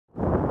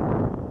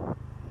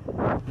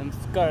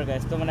नमस्कार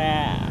गाइस तो माने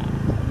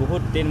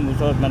बहुत दिन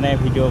मुझे माने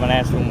वीडियो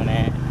बनाया सो माने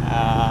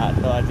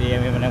तो आज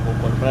আমি মানে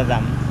গোৱালপাৰা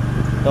যাম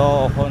তো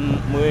এখন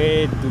মই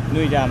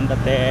দুধনৈ যাম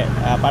তাতে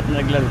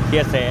পাৰ্টনাৰ গিলা ৰখি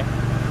আছে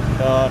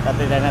তো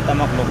তাতে যাই না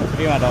আমাক লগ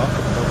কৰি মাৰো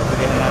লগ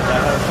কৰি না যাই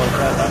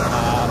গোৱালপাৰা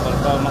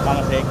কাম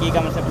আছে কি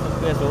কাম আছে পছন্দ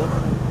কৰি আছো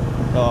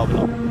তো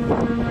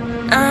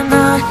I'm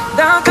not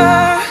the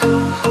girl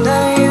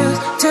that I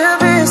used to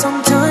be.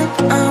 Sometimes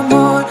I'm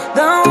more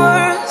than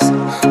words.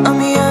 I'm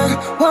beyond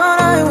what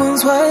I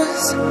once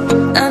was.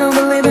 I don't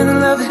believe in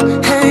love.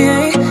 Hey,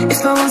 hey. If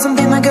I want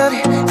something, I got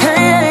it.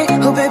 Hey, hey.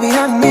 Oh, baby,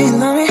 I need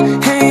love me.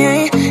 Hey,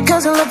 hey.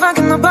 Cause I love I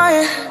cannot buy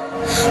it.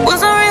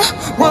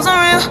 Wasn't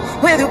real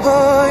with you,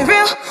 boy.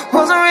 Real,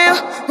 wasn't real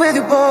with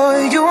you, boy.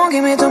 You won't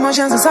give me too much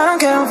chances. I don't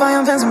care, I'm fine,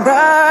 I'm fancy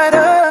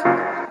brighter.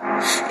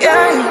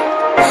 Yeah,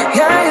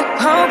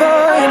 yeah, oh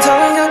boy, I'm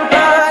telling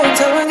goodbye, I'm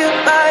telling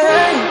goodbye,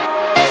 yeah,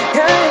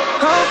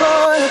 yeah, oh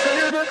boy, I'm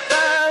telling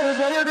goodbye, I'm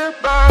telling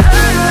goodbye.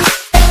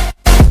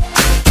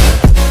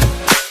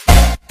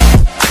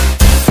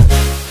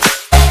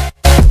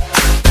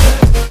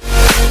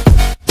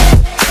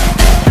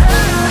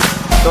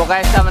 तो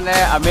guys माने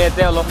আমি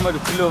এতে অলপ মই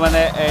ৰখিলো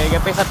মানে এই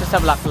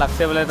পেছাব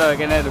লাগছে বলে তো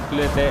এখানে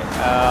ৰখিলো এতে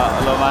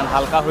অলপমান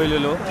হালকা হৈ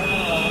ললো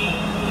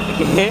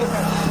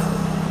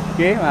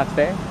কি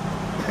মাতে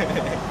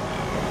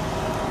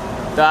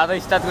तो आज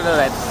स्टार्ट कर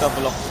रहा है तो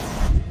ब्लॉग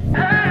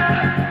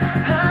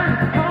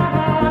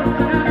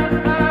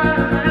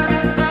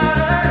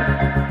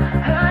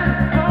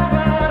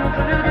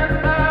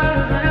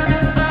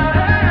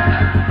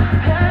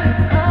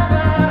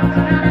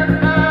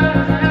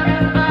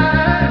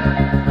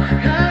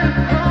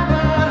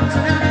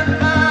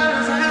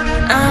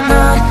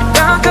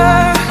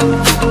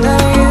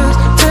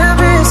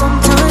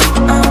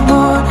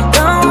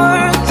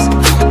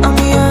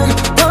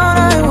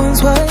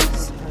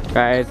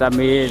गाइस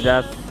আমি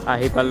জাস্ট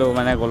আহি পালো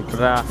মানে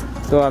গোৱালপাৰা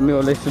তো আমি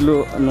ওলাইছিলো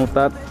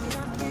 9টাত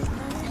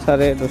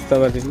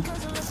 10:30 বাজিল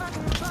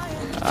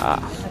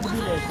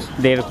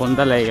 1.5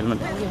 ঘণ্টা লাগি গেল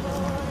মানে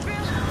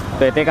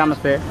তো এতে কাম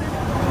আছে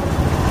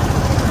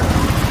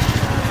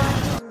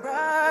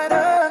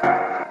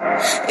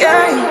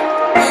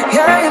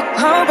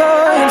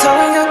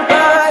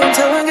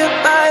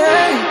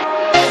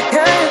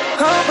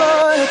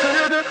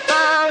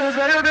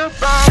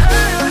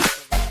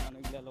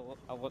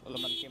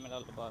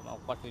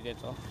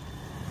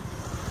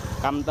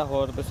काम ता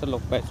होर पैसे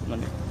लोग पाइस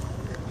माने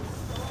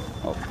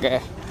ओके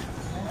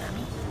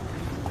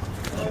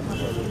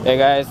ए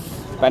गाइस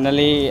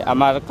फाइनली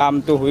हमार काम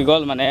तो हुई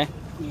गल माने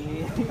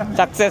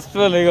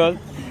सक्सेसफुल हुई गल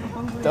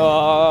तो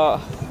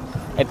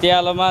এতিয়া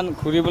অলমান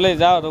ঘুৰিবলৈ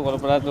যাও আৰু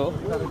গোৱালপাৰা তো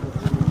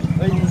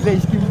এই যে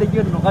স্কিমটা কি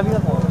নকাবি না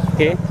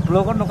কে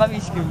ব্লগৰ নকাবি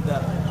স্কিমটা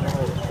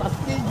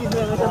পাঁচটি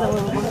দিনৰ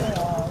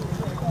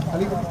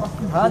खाली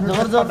हां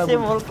जोर जोर से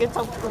बोल के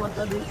सबको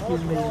बता दे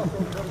स्किल में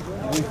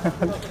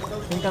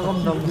इनका कम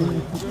दम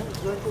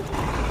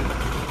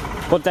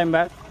कौन टाइम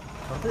बाद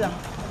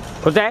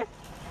होता है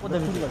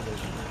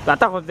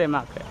लाता होते हैं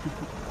मां के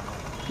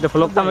जो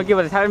फ्लॉग ता में की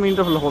बता 4 मिनट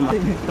फ्लॉग में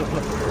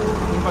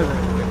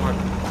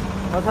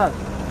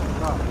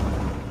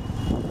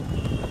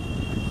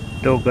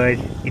तो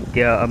गाइस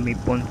इत्या আমি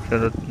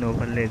পঞ্চৰত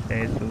নভালে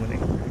যাইছো মানে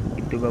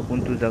ইতুবা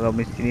কোনটো জায়গা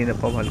আমি চিনি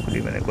নাপাও ভাল কৰি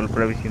মানে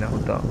গোৱালপাৰা বেছি না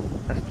হতো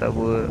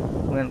ৰাস্তাবোৰ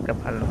ইমানকা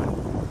ভাল নহয়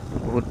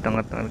বহুত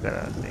ডাঙৰ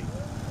গাড়া আছে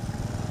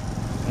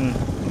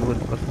বহুত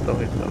কষ্ট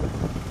হৈছে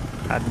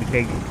হাত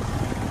বিষাই গৈছে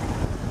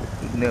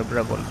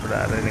নেবৰা গোৱালপাৰা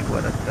আৰু এনেকুৱা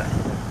ৰাস্তা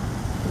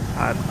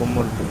হাত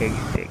কোমল বিষাই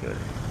গৈছে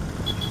একেবাৰে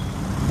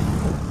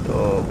তো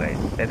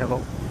গাইস এটা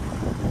কও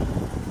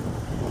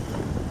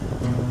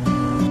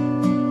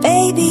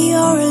Baby,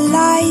 you're a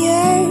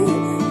liar.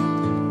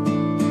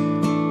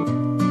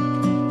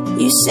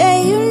 You say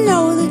you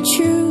know the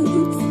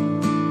truth.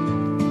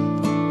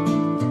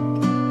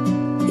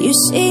 You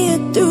see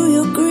it through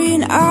your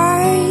green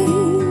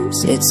eyes.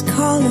 It's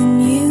calling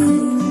you.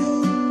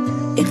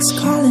 It's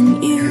calling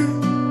you.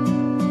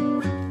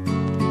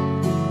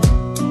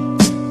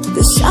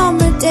 The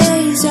summer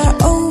days are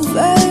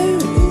over.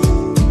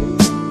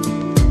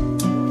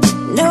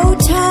 No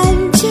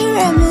time to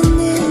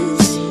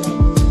reminisce.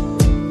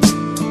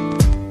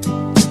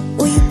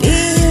 Will you be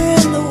here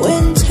in the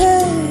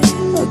winter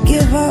or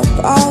give up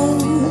all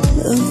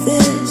of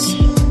this?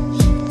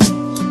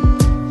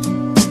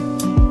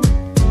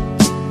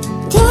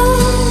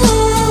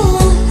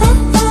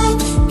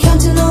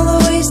 Counting all the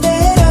ways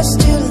that I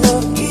still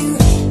love you.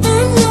 I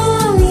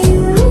know you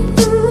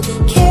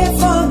care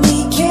for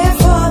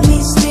me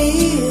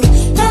still.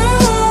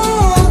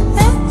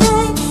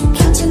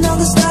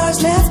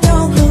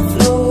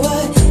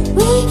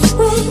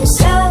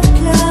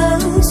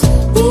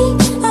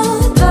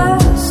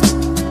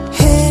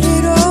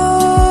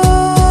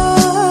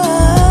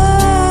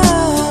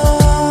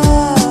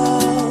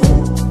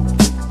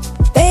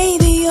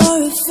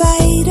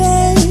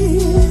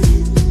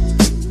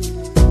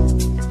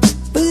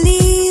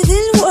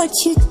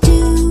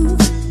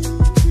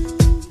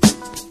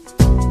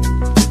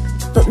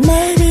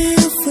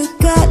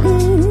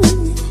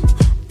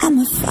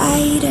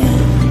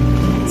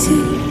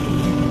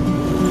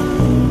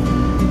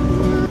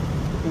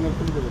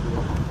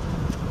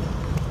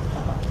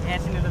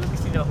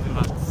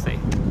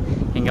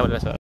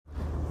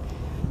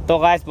 তো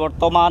guys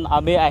বৰ্তমান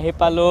আমি আহি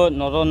পালোঁ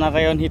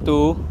নৰনাৰায়ণ সেতু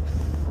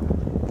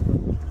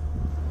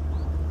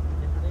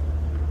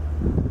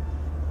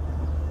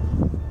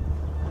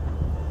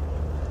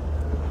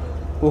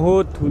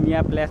বহুত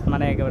ধুনীয়া place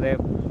মানে একেবাৰে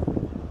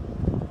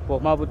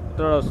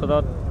ব্ৰহ্মপুত্ৰৰ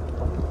ওচৰত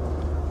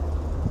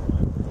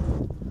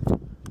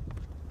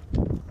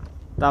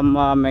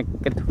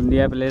একে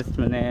ধুনীয়া প্লেচ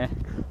মানে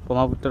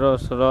ব্ৰহ্মপুত্ৰৰ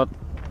ওচৰত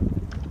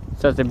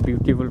such a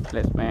beautiful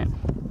place man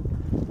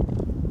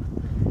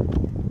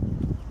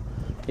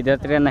এতিয়া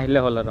ট্ৰেইন আহিলে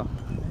হ'ল আৰু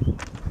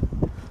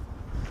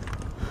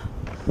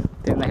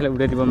ট্ৰেইন আহিলে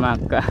উঠাই দিব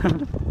মাকা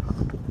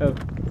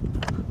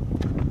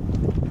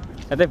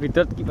ইয়াতে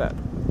ভিতৰত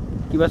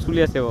কিবা চলি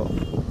আছে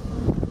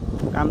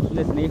কাম চলি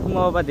আছে নেকি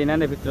সোমাব পৰা দিনা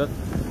নে ভিতৰত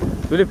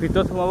যদি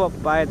ভিতৰত সোমাব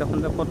পায় তখন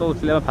ফটো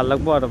উঠিলে ভাল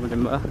লাগব আৰু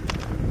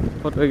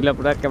ফটো এইগিলা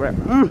পুৰা একেবাৰে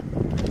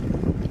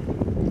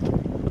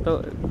ফটো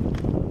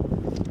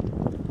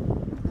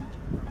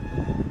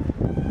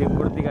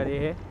देवपुरती गाड़ी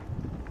है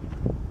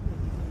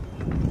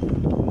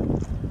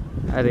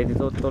अरे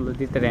तो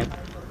दी ट्रेन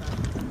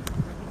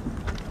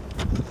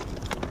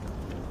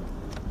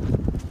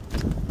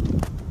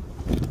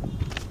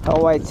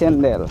हवाई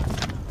चैनल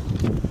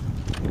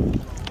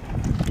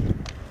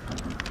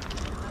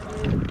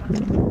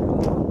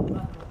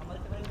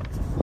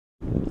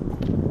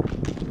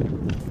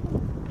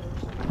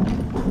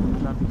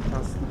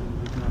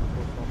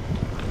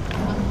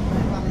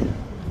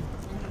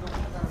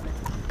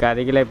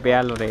गाड़ी के लिए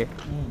प्याल हो रहे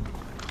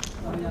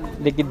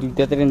लेकिन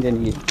दूसरा ट्रेन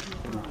जाएंगे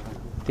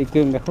ठीक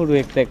है उनका खुद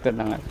एक ट्रैक्टर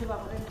डांगा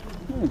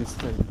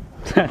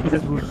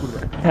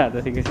हाँ तो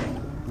ठीक है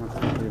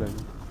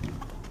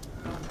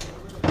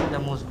ये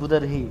मजबूत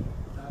रही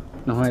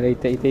नहीं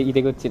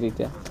इते कुछ चीज़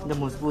ये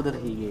मजबूत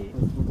रही ये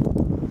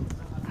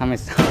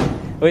हमेशा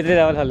वही तो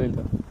जावल हाल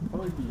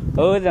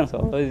तो ओ जंग सो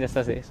ओ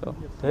जैसा से सो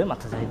तो ये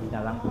माथा चाहिए ना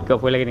लांग क्या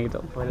फोय लगे नहीं तो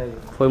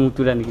फोय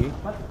मुतुरा नहीं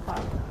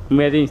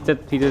मेरे इंस्टा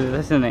वीडियो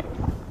जैसे नहीं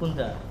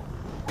कुंता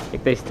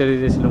एक स्टोरी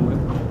दिसिलो মই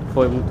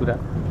फोय मुतुरा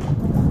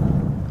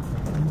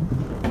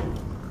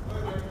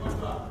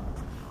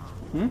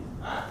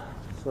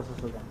सो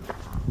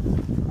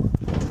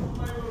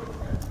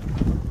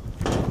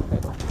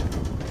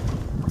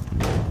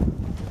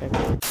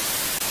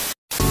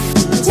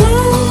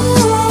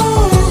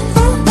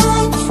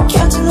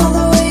Counting all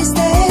the ways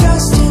that I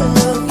still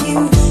love you.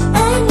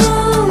 I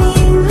know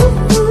you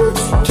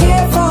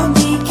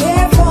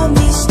care for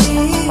me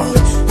still.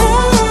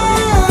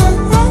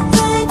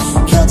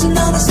 Counting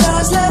all the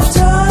stars left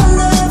on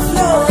the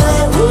floor.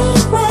 We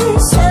were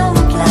so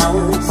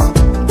close.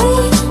 We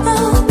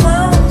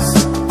almost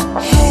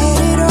had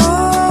it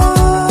all.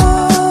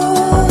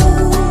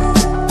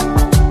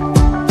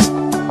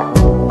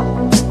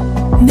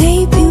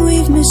 Maybe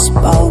we've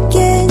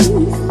misspoken.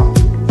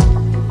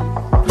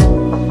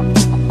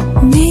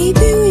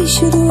 Maybe we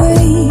should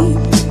wait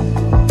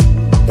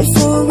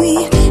before we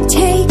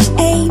take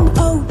aim,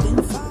 open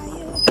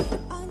fire,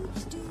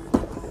 undo.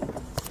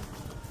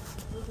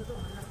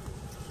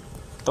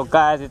 तो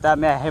guys এটা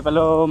আমি আহি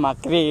পালো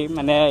মাকৰি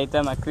মানে এটা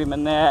মাকৰি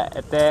মানে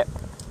এতে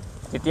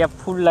যেতিয়া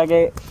ফুল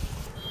লাগে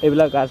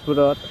এইবিলাক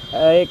গাছবোৰত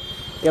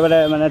একেবাৰে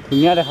মানে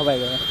ধুনীয়া দেখা পায়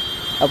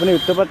আপুনি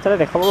ইউটিউবত চালে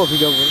দেখা পাব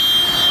ভিডিঅ'বোৰ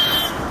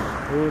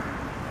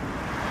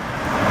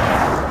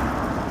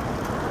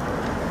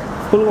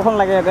ফুল কখন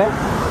লাগে ইয়াতে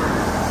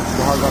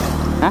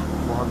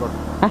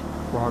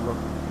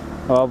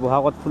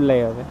বহাগত ফুল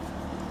লাগে ইয়াতে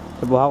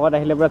বহাগত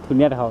আহিলে পুৰা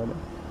ধুনীয়া দেখা পাব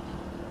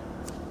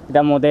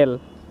এটা মডেল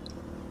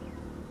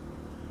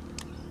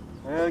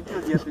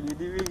क्यों दिया तूने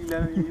दीवी गिला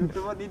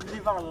यूट्यूब पर दीदी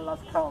पागल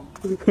लास्ट काम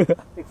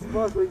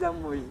एक्सपोज हो जाम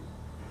वही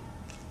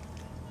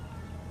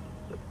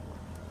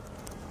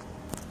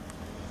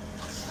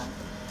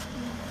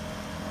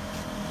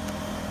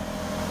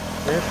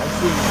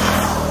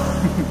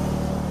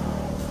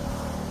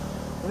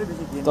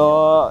তো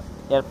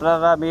ইয়াৰ পৰা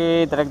আমি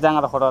ডাইৰেক্ট যাম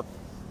আৰু ঘৰত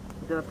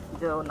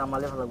এতিয়া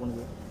নামালে ভাল লাগব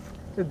নেকি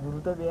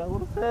গুৰুটা বেয়া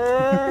কৰিছে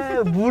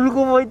ভুল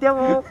কম এতিয়া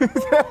মোক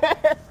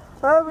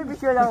আমি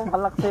পিছিয়ে যাওঁ ভাল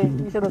লাগছে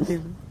পিছত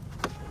উঠিম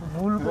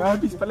ভুল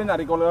পিছফালে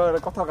নাৰিকলৰ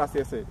কথা কাছে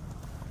আছে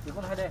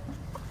এখন হয় দে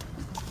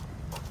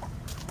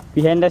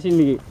বিহাইণ্ড আছিল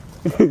নেকি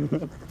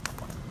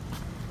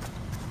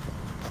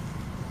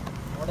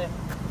ওৰে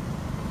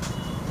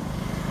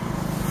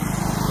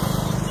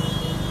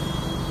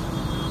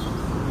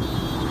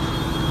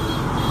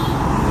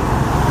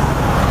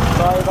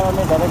তো এইবাৰ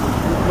আমি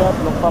ডাইৰেক্ট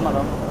লগ পাম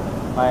আৰু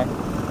হয়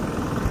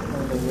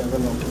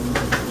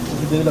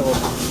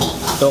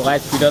তো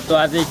গাইজ ভিডিঅ'টো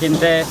আজি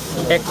এইখিনিতে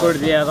শেষ কৰি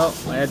দিয়ে আৰু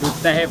মানে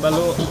দুটাহে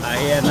পালোঁ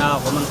আহি এনা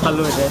অকণমান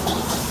খালোঁ এতিয়া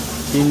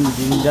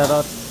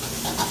জিঞ্জাৰত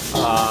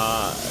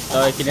তো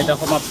এইখিনিতে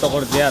সমাপ্ত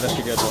কৰি দিয়ে আৰু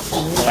ভিডিঅ'টো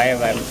বাই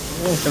বাই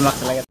তোমাক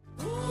লাগে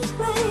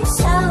We were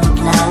so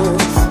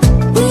close.